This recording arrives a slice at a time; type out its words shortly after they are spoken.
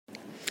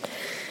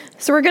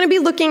So we're going to be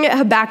looking at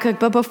Habakkuk,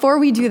 but before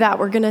we do that,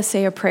 we're going to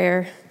say a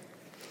prayer.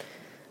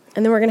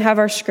 And then we're going to have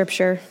our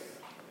scripture.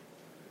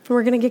 And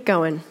we're going to get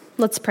going.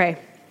 Let's pray.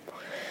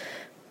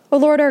 O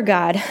Lord our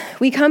God,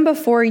 we come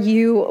before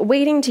you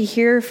waiting to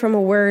hear from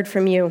a word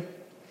from you.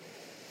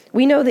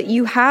 We know that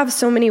you have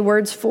so many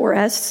words for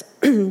us,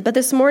 but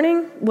this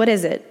morning, what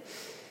is it?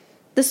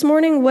 This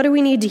morning, what do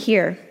we need to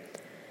hear?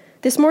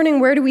 This morning,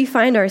 where do we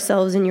find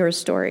ourselves in your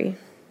story?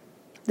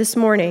 This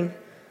morning,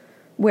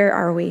 where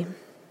are we?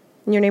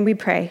 In your name we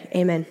pray,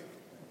 amen.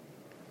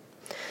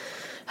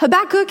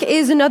 Habakkuk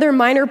is another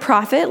minor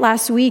prophet.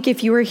 Last week,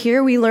 if you were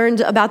here, we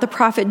learned about the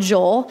prophet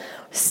Joel.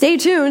 Stay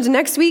tuned.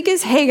 Next week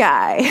is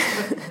Haggai.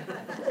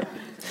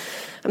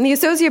 I'm the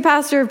associate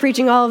pastor of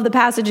preaching all of the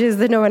passages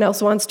that no one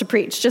else wants to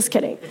preach. Just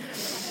kidding.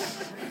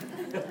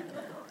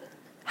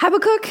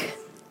 Habakkuk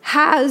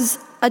has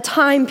a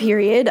time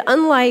period.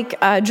 Unlike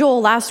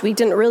Joel last week,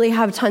 didn't really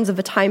have tons of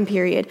a time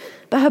period.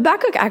 But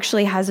Habakkuk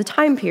actually has a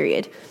time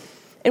period.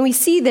 And we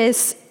see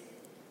this,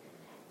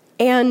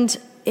 and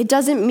it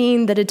doesn't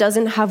mean that it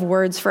doesn't have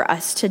words for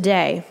us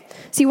today.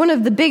 See, one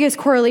of the biggest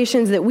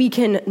correlations that we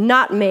can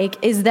not make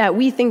is that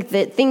we think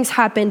that things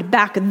happened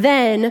back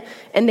then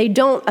and they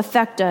don't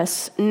affect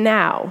us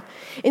now.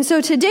 And so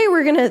today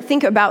we're going to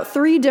think about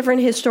 3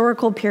 different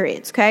historical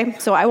periods, okay?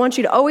 So I want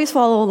you to always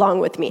follow along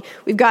with me.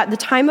 We've got the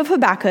time of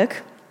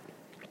Habakkuk.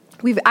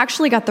 We've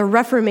actually got the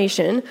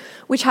Reformation,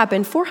 which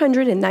happened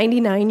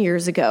 499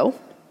 years ago,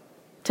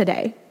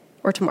 today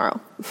or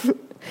tomorrow.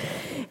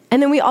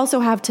 And then we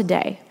also have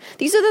today.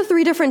 These are the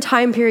 3 different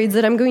time periods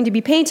that I'm going to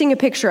be painting a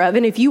picture of.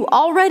 And if you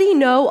already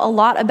know a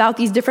lot about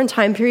these different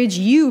time periods,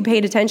 you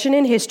paid attention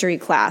in history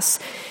class.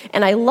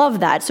 And I love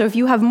that. So if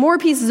you have more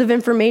pieces of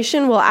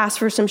information, we'll ask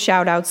for some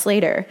shout outs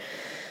later.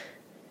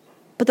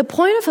 But the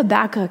point of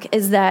Habakkuk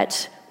is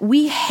that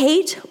we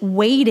hate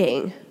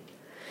waiting.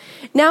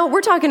 Now,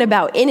 we're talking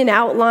about in and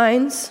out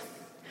lines.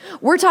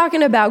 We're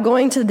talking about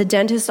going to the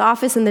dentist's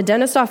office, and the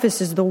dentist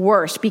office is the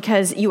worst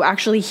because you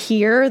actually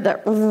hear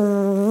the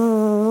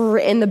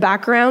in the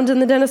background in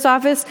the dentist's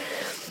office.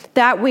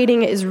 That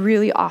waiting is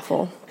really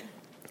awful.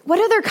 What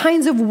other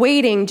kinds of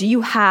waiting do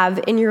you have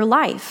in your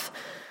life?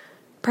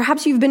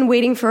 Perhaps you've been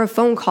waiting for a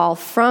phone call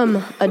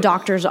from a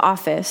doctor's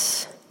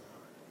office.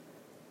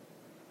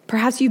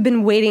 Perhaps you've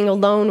been waiting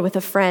alone with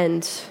a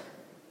friend.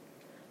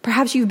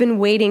 Perhaps you've been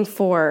waiting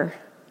for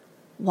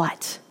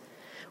what?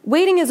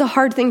 Waiting is a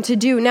hard thing to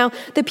do. Now,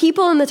 the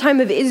people in the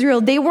time of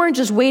Israel, they weren't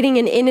just waiting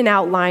an in and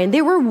out line.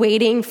 They were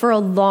waiting for a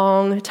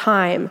long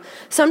time.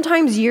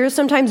 Sometimes years,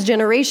 sometimes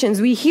generations.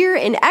 We hear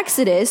in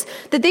Exodus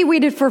that they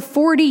waited for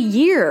 40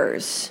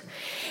 years.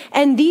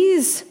 And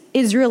these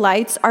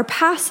Israelites are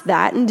past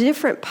that in a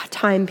different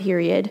time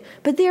period,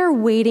 but they are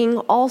waiting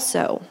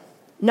also.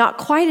 Not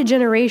quite a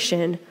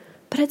generation,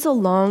 but it's a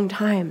long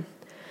time.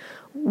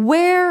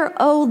 Where,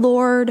 O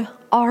Lord,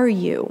 are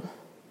you?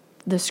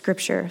 The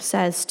scripture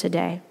says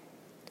today.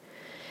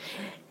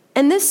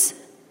 And this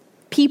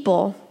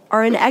people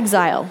are in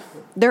exile.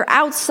 They're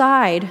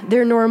outside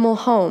their normal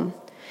home.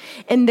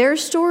 And their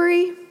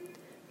story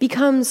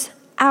becomes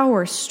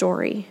our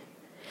story.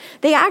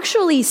 They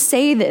actually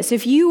say this.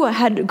 If you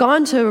had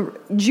gone to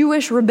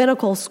Jewish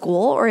rabbinical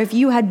school, or if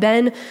you had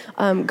been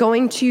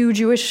going to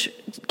Jewish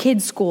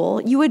kids'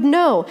 school, you would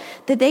know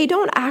that they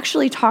don't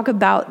actually talk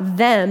about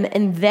them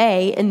and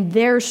they and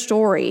their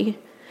story.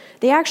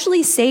 They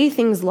actually say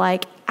things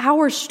like,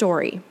 our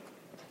story.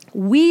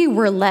 We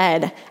were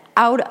led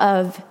out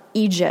of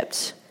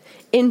Egypt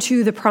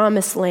into the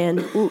promised land.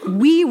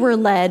 We were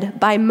led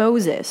by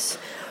Moses.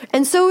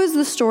 And so is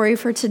the story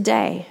for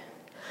today.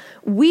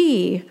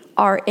 We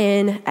are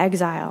in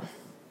exile.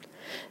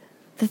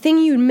 The thing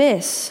you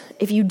miss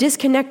if you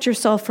disconnect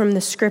yourself from the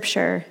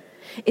scripture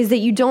is that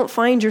you don't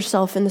find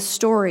yourself in the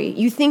story.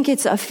 You think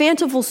it's a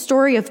fanciful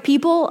story of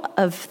people,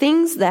 of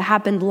things that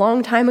happened a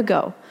long time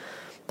ago.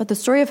 But the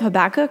story of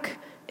Habakkuk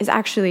is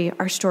actually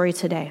our story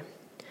today.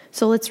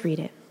 So let's read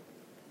it.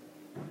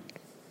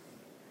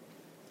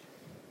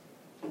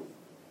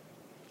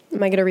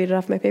 Am I going to read it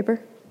off my paper?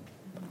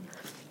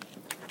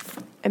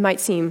 It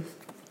might seem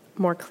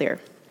more clear.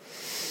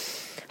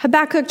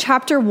 Habakkuk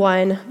chapter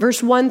 1,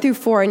 verse 1 through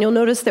 4, and you'll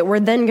notice that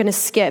we're then going to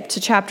skip to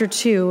chapter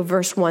 2,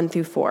 verse 1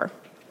 through 4.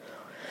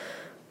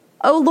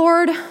 O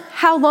Lord,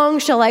 how long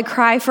shall I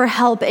cry for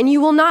help, and you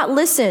will not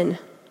listen?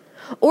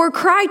 Or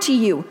cry to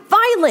you,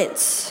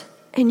 violence,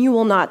 and you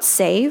will not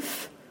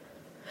save?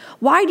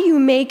 Why do you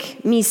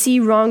make me see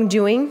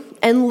wrongdoing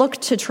and look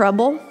to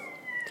trouble?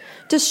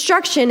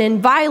 Destruction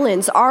and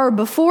violence are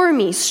before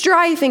me.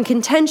 Strife and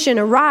contention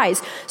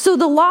arise. So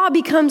the law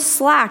becomes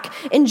slack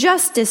and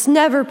justice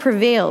never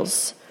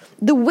prevails.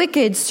 The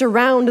wicked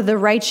surround the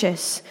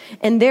righteous,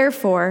 and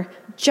therefore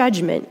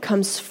judgment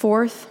comes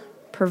forth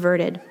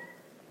perverted.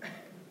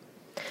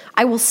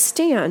 I will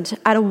stand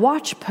at a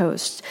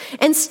watchpost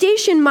and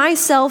station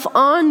myself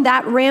on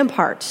that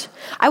rampart.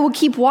 I will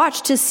keep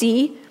watch to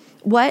see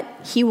what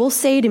he will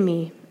say to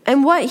me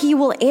and what he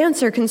will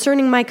answer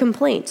concerning my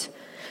complaint.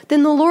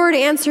 Then the Lord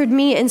answered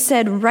me and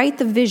said, write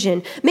the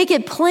vision, make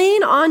it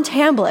plain on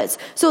tablets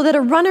so that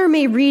a runner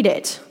may read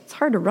it. It's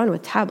hard to run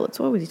with tablets.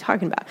 What was he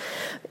talking about?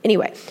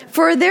 Anyway,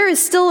 for there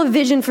is still a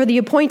vision for the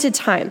appointed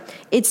time.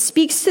 It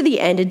speaks to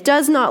the end. It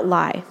does not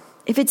lie.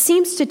 If it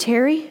seems to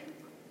tarry,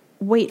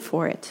 wait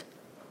for it.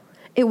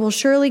 It will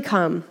surely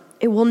come.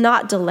 It will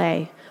not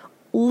delay.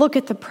 Look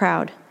at the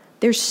proud.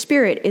 Their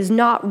spirit is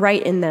not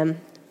right in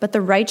them, but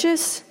the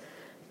righteous,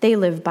 they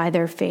live by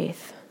their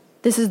faith.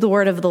 This is the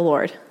word of the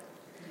Lord.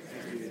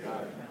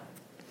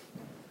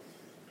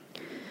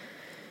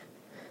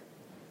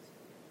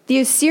 The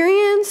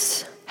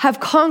Assyrians have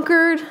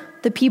conquered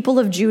the people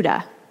of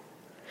Judah.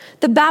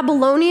 The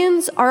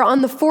Babylonians are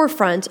on the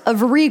forefront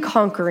of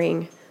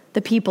reconquering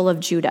the people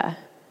of Judah.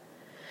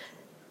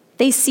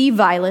 They see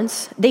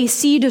violence, they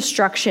see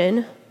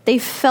destruction, they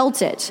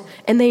felt it,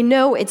 and they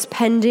know it's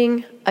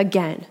pending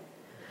again.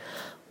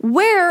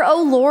 Where,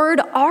 O Lord,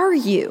 are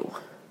you?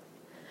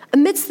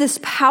 Amidst this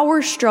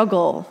power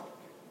struggle,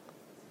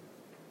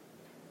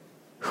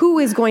 who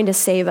is going to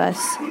save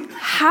us?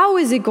 How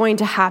is it going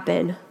to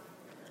happen?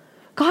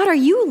 God, are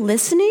you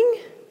listening?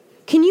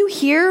 Can you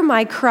hear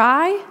my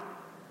cry?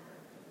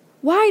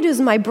 Why does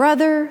my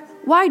brother,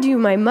 why do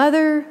my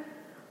mother,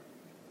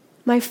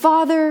 my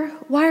father,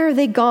 why are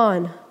they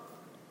gone?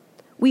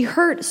 We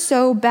hurt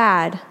so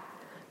bad.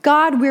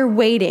 God, we're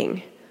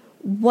waiting.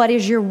 What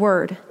is your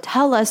word?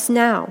 Tell us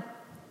now.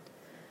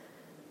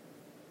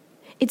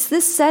 It's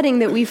this setting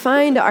that we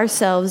find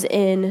ourselves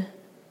in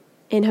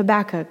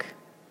Habakkuk.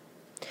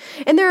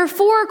 And there are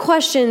 4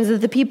 questions that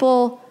the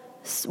people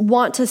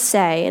want to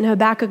say, and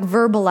Habakkuk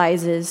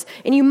verbalizes.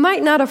 And you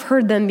might not have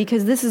heard them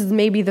because this is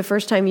maybe the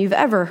first time you've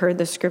ever heard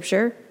the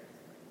scripture.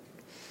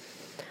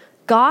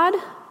 God,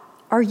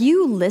 are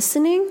you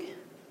listening?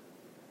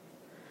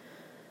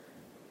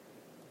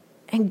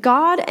 And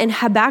God and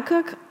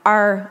Habakkuk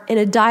are in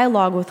a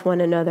dialogue with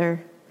one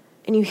another.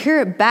 And you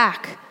hear it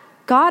back.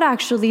 God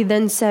actually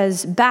then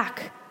says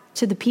back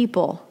to the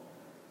people,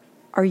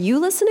 are you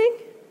listening?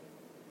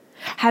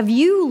 Have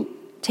you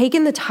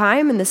taken the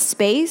time and the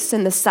space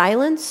and the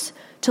silence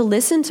to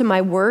listen to my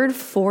word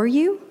for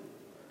you?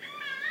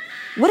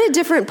 What a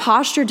different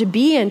posture to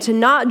be in, to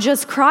not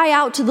just cry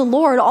out to the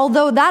Lord,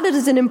 although that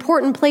is an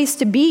important place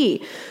to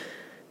be.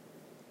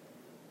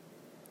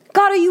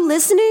 God, are you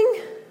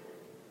listening?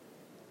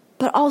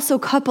 But also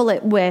couple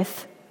it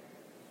with,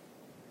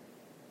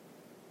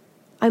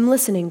 I'm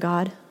listening,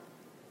 God.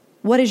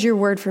 What is your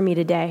word for me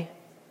today?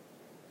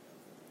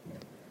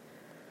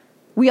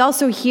 We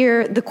also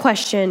hear the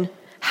question,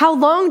 how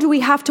long do we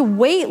have to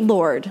wait,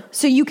 Lord,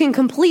 so you can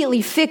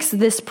completely fix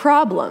this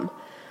problem?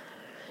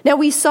 Now,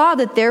 we saw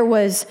that there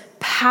was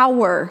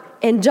power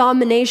and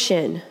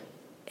domination.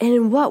 And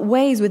in what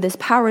ways would this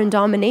power and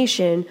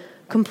domination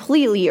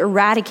completely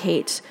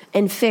eradicate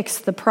and fix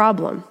the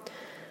problem?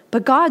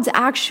 But God's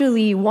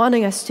actually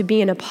wanting us to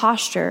be in a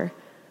posture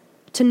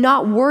to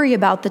not worry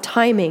about the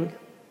timing.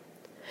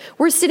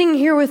 We're sitting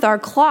here with our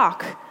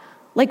clock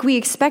like we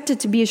expect it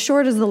to be as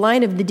short as the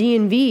line of the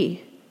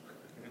DMV.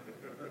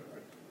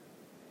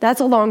 That's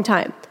a long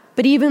time,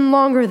 but even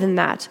longer than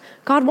that.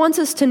 God wants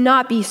us to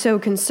not be so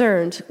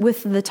concerned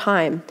with the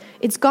time.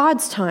 It's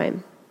God's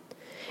time.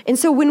 And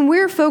so when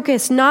we're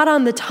focused not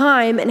on the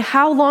time and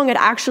how long it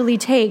actually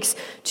takes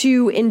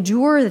to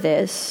endure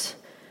this,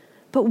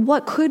 but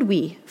what could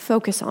we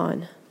focus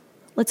on?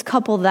 Let's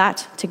couple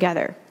that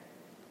together.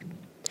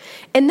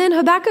 And then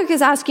Habakkuk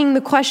is asking the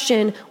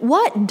question,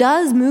 what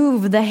does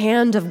move the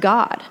hand of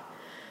God?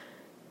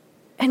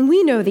 And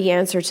we know the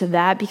answer to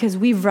that because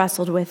we've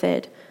wrestled with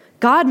it.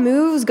 God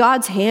moves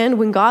God's hand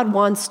when God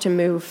wants to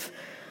move.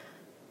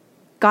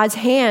 God's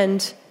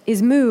hand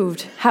is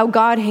moved how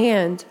God's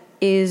hand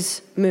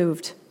is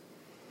moved.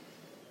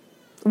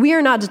 We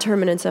are not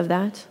determinants of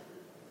that.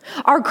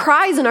 Our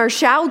cries and our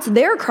shouts,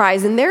 their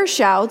cries and their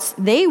shouts,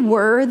 they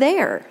were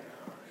there.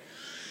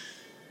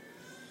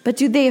 But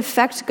do they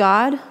affect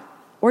God,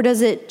 or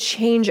does it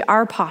change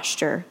our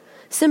posture?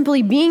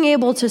 Simply being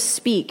able to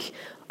speak,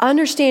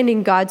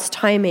 understanding God's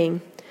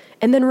timing,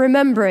 and then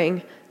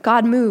remembering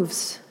God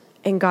moves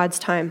in God's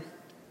time.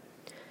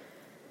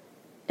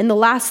 And the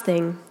last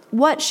thing,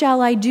 what shall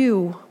I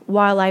do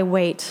while I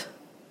wait?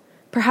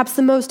 Perhaps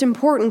the most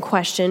important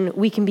question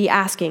we can be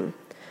asking.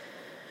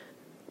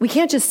 We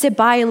can't just sit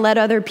by and let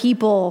other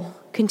people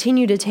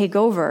continue to take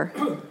over.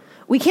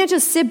 We can't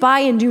just sit by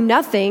and do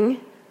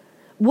nothing.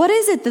 What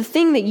is it, the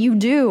thing that you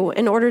do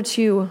in order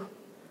to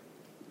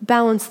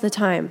balance the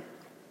time?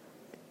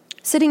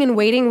 Sitting and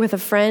waiting with a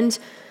friend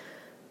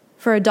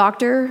for a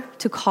doctor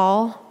to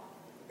call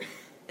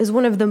is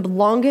one of the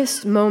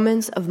longest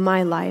moments of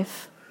my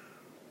life.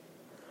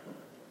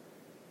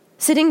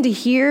 Sitting to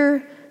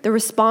hear the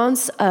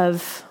response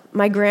of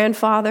my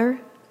grandfather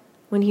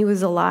when he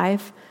was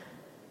alive.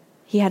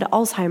 He had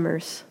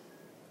Alzheimer's,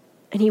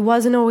 and he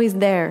wasn't always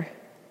there.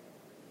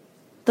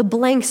 The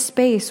blank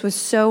space was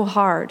so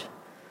hard.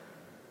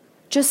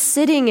 Just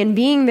sitting and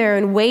being there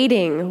and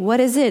waiting, what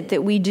is it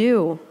that we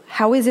do?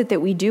 How is it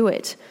that we do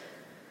it?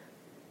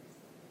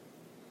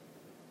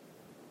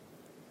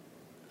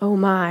 Oh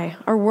my,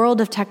 our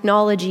world of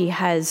technology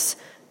has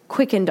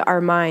quickened our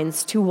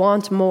minds to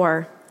want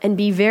more and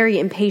be very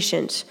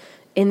impatient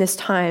in this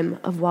time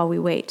of while we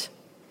wait.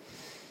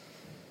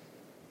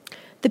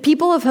 The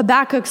people of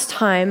Habakkuk's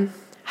time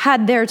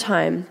had their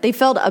time. They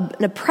felt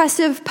an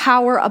oppressive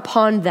power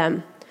upon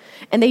them,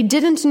 and they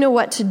didn't know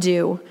what to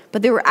do,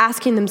 but they were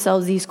asking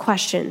themselves these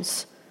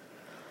questions.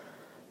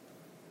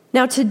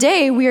 Now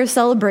today we are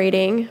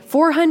celebrating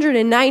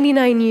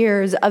 499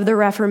 years of the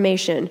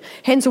Reformation,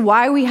 hence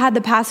why we had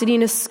the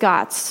Pasadena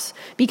Scots,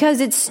 because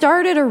it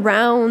started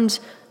around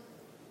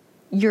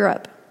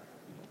Europe,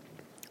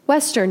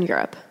 Western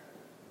Europe.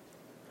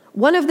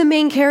 One of the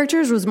main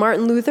characters was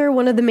Martin Luther,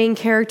 one of the main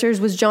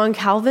characters was John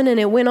Calvin, and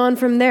it went on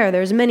from there.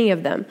 There's many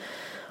of them.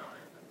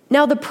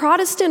 Now the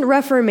Protestant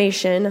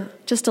Reformation,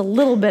 just a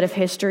little bit of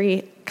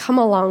history, come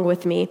along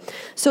with me.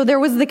 So there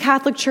was the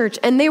Catholic Church,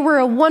 and they were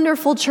a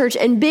wonderful church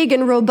and big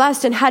and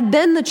robust and had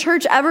been the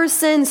church ever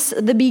since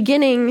the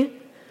beginning.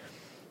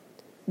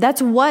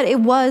 That's what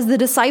it was. The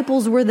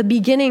disciples were the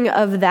beginning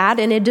of that,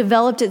 and it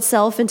developed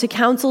itself into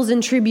councils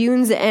and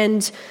tribunes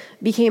and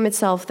became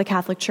itself the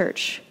Catholic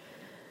Church.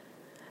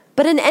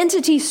 But an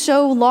entity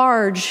so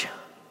large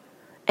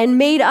and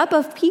made up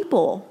of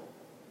people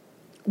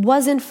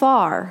wasn't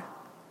far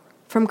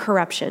from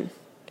corruption.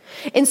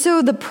 And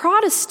so the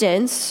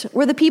Protestants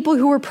were the people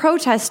who were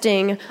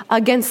protesting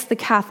against the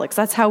Catholics.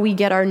 That's how we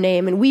get our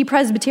name. And we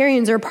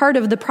Presbyterians are part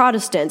of the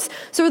Protestants.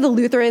 So are the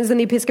Lutherans and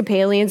the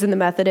Episcopalians and the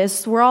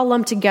Methodists. We're all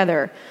lumped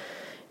together.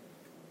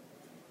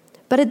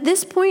 But at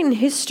this point in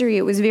history,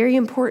 it was very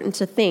important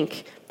to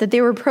think that they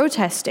were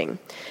protesting.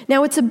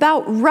 Now, it's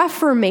about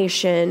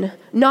reformation,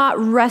 not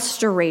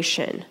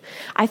restoration.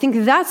 I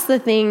think that's the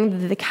thing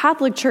that the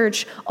Catholic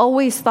Church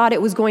always thought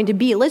it was going to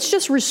be. Let's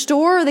just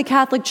restore the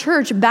Catholic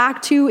Church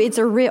back to its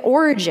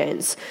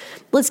origins.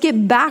 Let's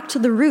get back to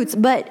the roots.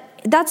 But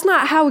that's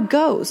not how it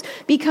goes,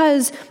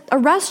 because a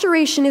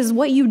restoration is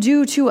what you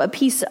do to a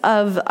piece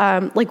of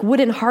like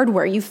wooden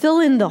hardware. You fill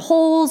in the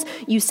holes,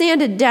 you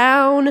sand it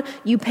down,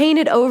 you paint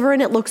it over,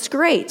 and it looks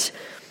great.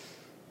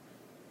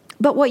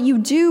 But what you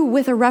do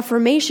with a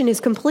reformation is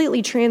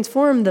completely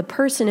transform the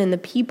person and the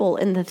people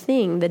and the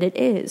thing that it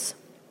is.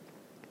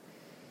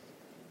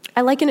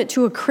 I liken it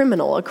to a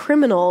criminal. A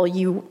criminal,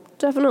 you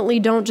definitely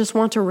don't just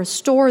want to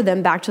restore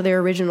them back to their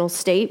original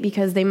state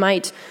because they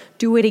might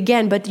do it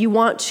again, but you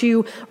want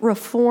to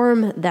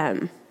reform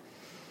them.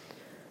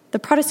 The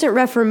Protestant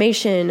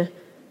Reformation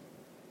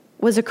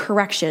was a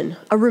correction,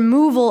 a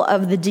removal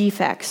of the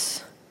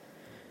defects.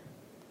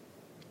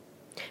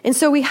 And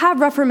so we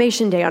have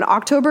Reformation Day on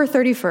October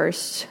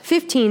 31st,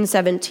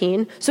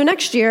 1517. So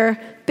next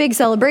year, big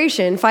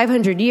celebration,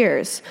 500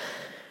 years.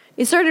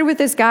 It started with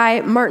this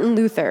guy, Martin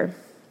Luther.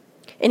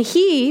 And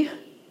he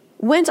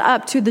went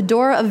up to the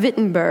door of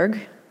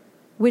Wittenberg,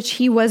 which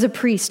he was a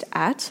priest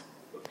at,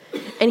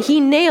 and he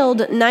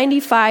nailed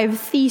 95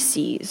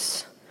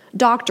 theses,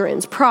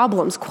 doctrines,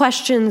 problems,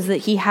 questions that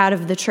he had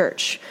of the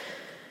church.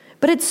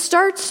 But it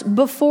starts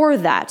before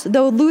that,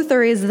 though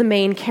Luther is the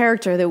main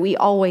character that we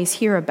always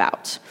hear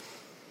about.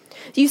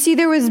 You see,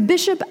 there was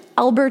Bishop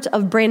Albert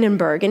of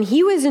Brandenburg, and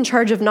he was in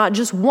charge of not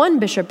just one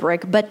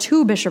bishopric, but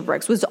 2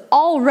 bishoprics, was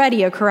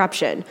already a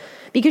corruption,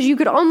 because you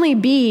could only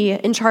be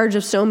in charge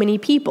of so many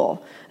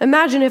people.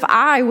 Imagine if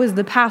I was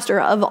the pastor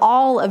of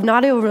all of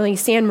not only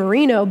San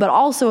Marino, but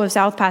also of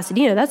South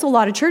Pasadena. That's a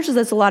lot of churches,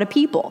 that's a lot of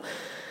people.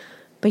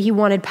 But he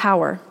wanted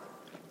power.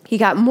 He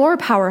got more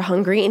power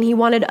hungry, and he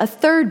wanted a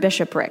 3rd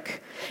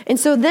bishopric. And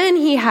so then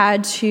he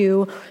had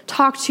to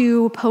talk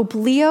to Pope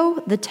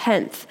Leo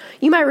X.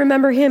 You might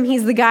remember him.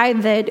 He's the guy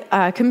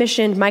that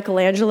commissioned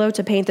Michelangelo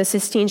to paint the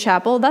Sistine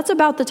Chapel. That's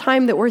about the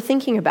time that we're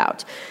thinking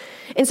about.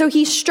 And so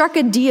he struck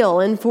a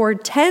deal, and for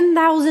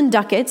 10,000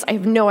 ducats, I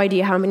have no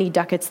idea how many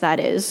ducats that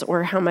is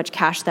or how much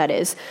cash that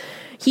is,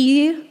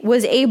 he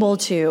was able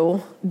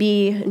to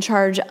be in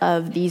charge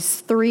of these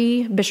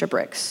 3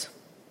 bishoprics.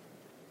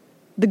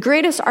 The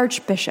greatest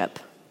archbishop,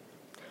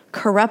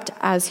 corrupt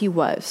as he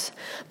was.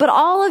 But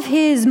all of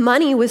his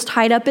money was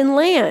tied up in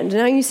land.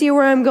 Now you see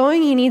where I'm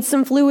going? He needs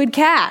some fluid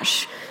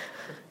cash.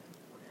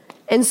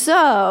 And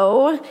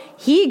so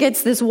he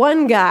gets this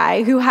one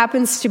guy who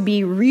happens to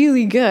be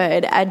really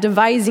good at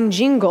devising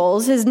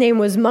jingles. His name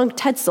was Monk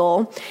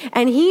Tetzel,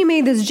 and he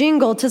made this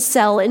jingle to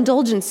sell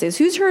indulgences.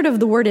 Who's heard of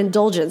the word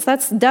indulgence?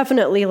 That's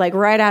definitely like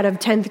right out of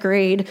 10th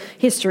grade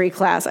history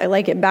class. I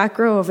like it. Back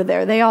row over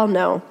there. They all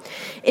know.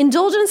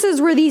 Indulgences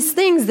were these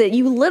things that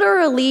you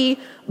literally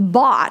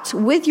bought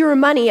with your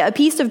money, a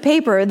piece of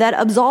paper that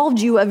absolved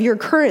you of your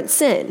current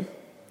sin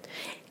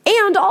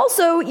and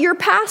also your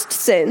past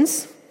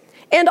sins.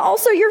 And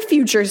also your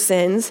future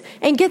sins.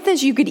 And get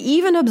this, you could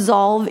even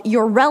absolve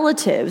your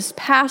relatives,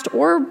 past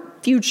or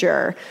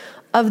future,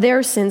 of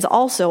their sins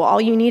also.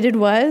 All you needed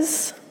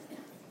was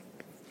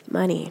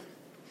money.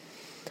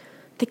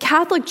 The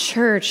Catholic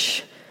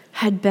Church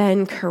had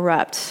been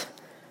corrupt.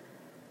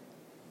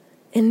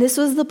 And this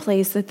was the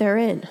place that they're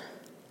in.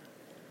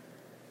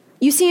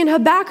 You see, in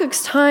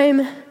Habakkuk's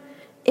time,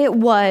 it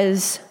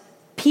was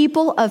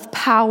people of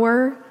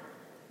power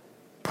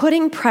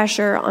putting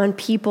pressure on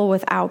people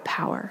without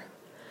power.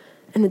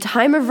 In the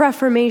time of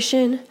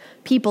Reformation,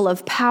 people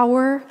of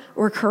power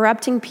were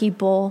corrupting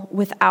people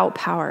without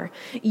power,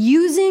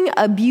 using,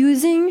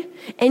 abusing,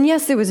 and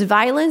yes, there was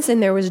violence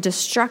and there was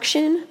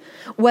destruction,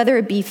 whether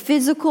it be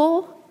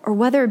physical or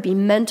whether it be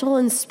mental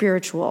and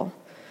spiritual.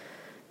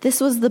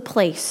 This was the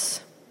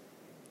place.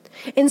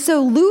 And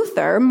so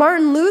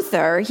Martin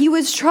Luther, he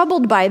was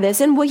troubled by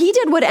this, and he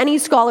did what any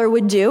scholar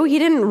would do. He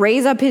didn't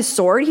raise up his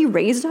sword, he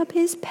raised up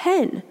his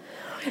pen.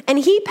 And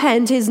he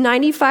penned his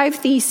 95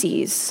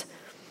 Theses.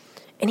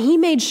 And he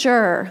made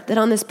sure that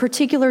on this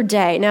particular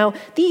day, now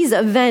these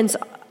events,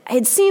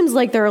 it seems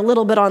like they're a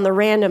little bit on the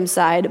random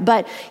side,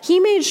 but he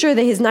made sure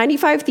that his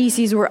 95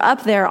 Theses were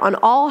up there on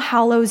All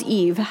Hallows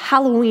Eve,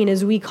 Halloween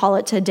as we call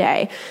it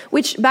today,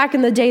 which back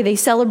in the day they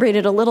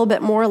celebrated a little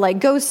bit more, like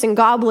ghosts and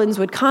goblins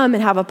would come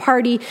and have a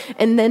party,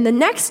 and then the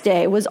next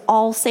day was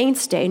All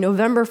Saints' Day,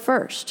 November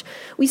 1st.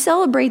 We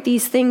celebrate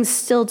these things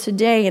still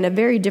today in a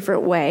very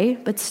different way,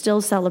 but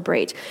still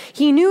celebrate.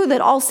 He knew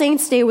that All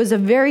Saints' Day was a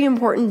very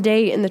important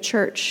day in the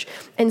church,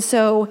 and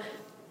so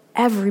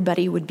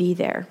everybody would be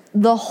there.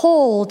 The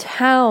whole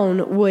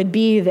town would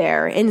be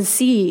there and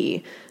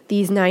see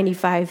these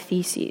 95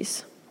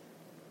 Theses.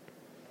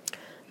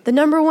 The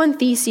number one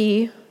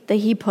thesis that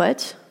he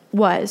put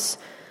was,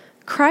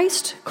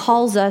 Christ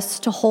calls us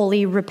to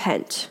wholly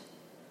repent.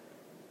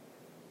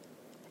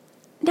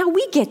 Now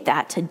we get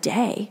that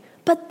today,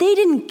 but they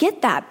didn't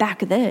get that back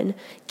then.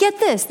 Get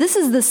this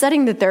is the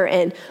setting that they're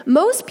in.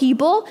 Most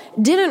people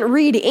didn't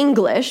read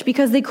English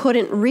because they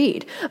couldn't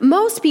read.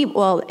 Most people,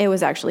 well, it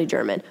was actually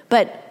German,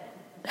 but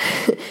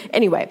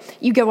anyway,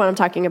 you get what I'm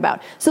talking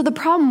about. So the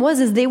problem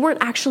was they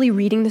weren't actually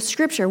reading the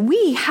scripture.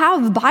 We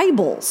have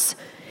Bibles.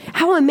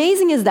 How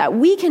amazing is that?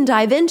 We can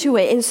dive into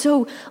it. And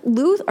so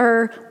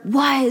Luther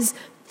was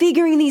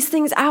figuring these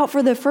things out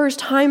for the first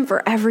time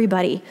for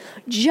everybody.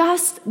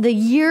 Just the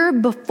year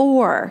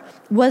before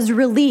was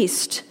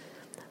released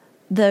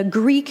the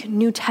Greek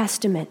New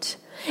Testament.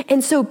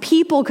 And so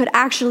people could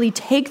actually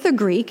take the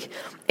Greek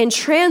and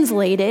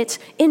translate it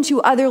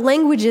into other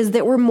languages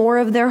that were more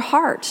of their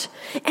heart.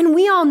 And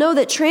we all know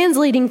that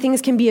translating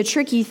things can be a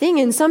tricky thing,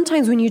 and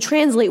sometimes when you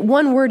translate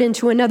one word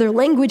into another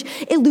language,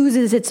 it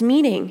loses its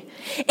meaning.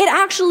 It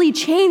actually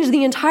changed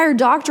the entire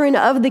doctrine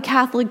of the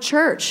Catholic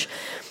Church.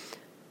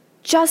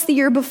 Just the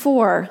year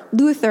before,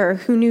 Luther,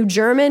 who knew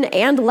German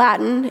and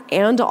Latin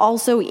and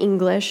also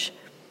English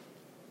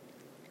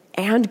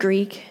and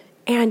Greek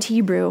and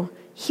Hebrew,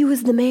 he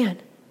was the man.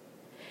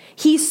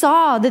 He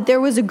saw that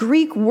there was a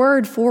Greek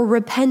word for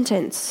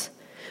repentance,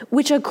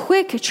 which a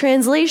quick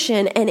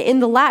translation, and in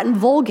the Latin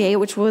Vulgate,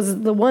 which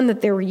was the one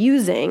that they were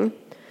using,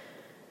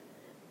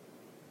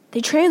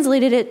 they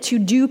translated it to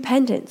do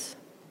penance.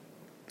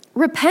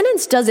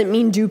 Repentance doesn't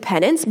mean do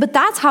penance, but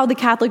that's how the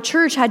Catholic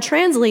Church had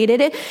translated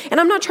it. And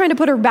I'm not trying to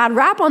put a bad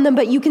rap on them,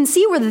 but you can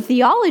see where the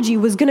theology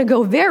was going to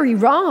go very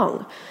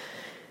wrong.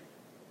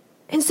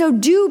 And so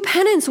do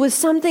penance was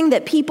something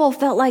that people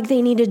felt like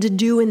they needed to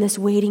do in this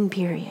waiting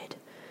period.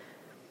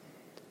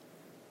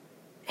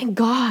 And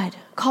God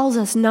calls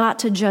us not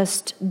to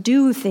just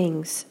do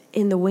things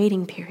in the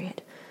waiting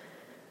period.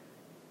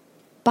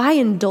 Buy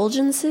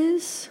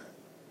indulgences,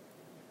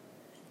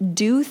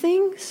 do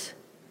things.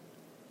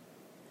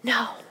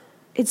 No,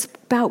 it's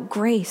about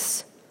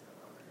grace.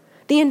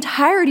 The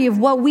entirety of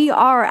what we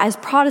are as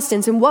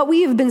Protestants and what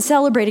we have been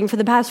celebrating for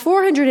the past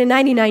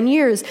 499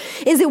 years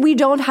is that we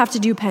don't have to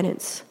do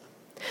penance.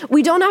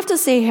 We don't have to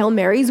say Hail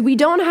Marys. We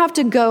don't have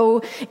to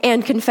go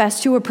and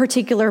confess to a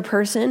particular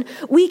person.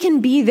 We can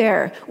be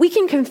there. We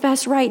can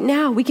confess right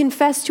now. We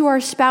confess to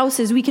our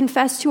spouses. We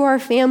confess to our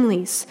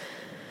families.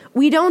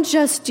 We don't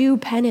just do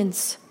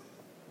penance.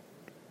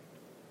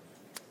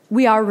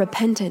 We are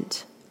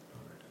repentant.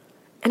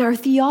 And our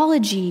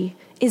theology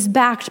is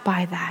backed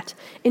by that.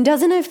 And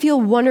doesn't it feel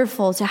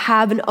wonderful to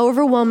have an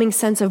overwhelming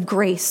sense of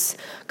grace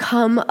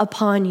come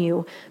upon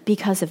you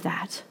because of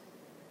that?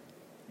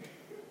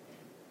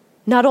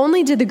 Not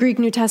only did the Greek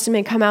New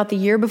Testament come out the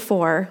year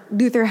before,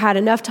 Luther had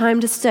enough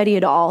time to study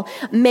it all,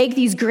 make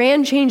these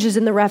grand changes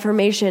in the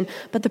Reformation,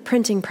 but the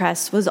printing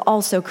press was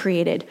also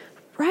created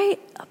right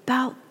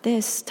about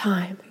this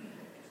time.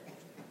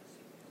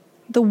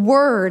 The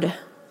word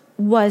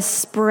was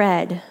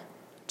spread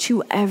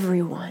to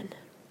everyone.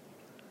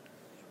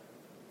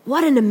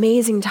 What an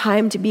amazing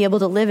time to be able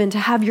to live in, to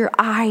have your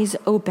eyes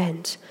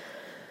opened.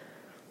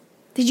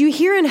 Did you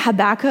hear in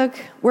Habakkuk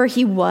where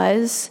he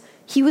was?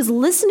 He was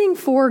listening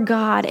for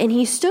God, and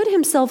he stood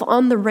himself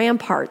on the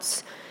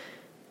ramparts.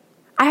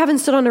 I haven't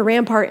stood on a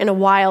rampart in a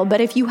while, but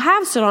if you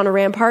have stood on a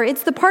rampart,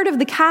 it's the part of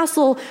the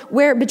castle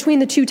where between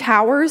the two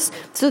towers,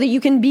 so that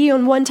you can be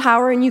on one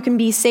tower and you can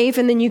be safe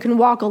and then you can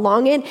walk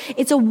along it.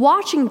 It's a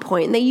watching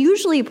point. And they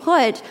usually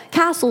put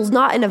castles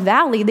not in a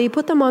valley. They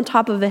put them on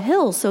top of a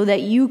hill so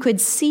that you could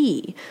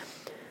see,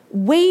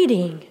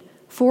 waiting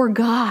for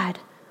God,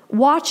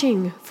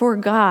 watching for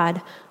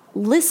God,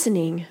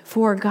 listening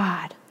for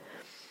God.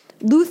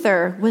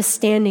 Luther was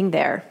standing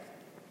there,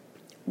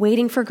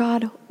 waiting for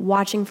God,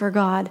 watching for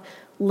God,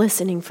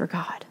 listening for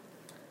God.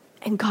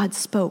 And God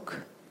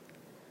spoke.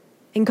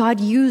 And God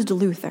used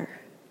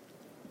Luther.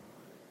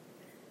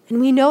 And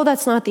we know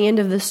that's not the end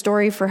of the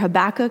story for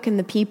Habakkuk and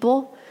the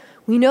people.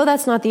 We know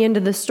that's not the end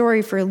of the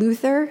story for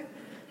Luther.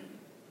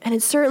 And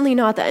it's certainly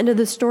not the end of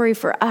the story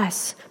for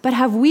us. But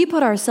have we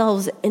put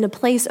ourselves in a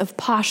place of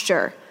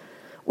posture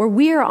where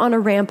we are on a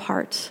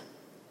rampart,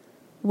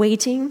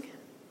 waiting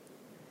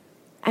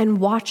and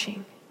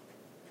watching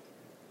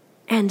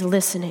and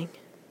listening?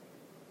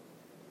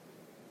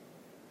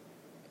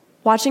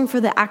 Watching for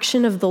the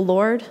action of the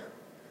Lord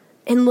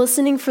and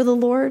listening for the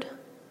Lord,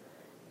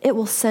 it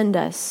will send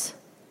us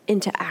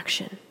into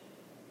action.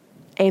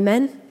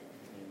 Amen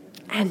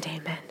and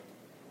amen.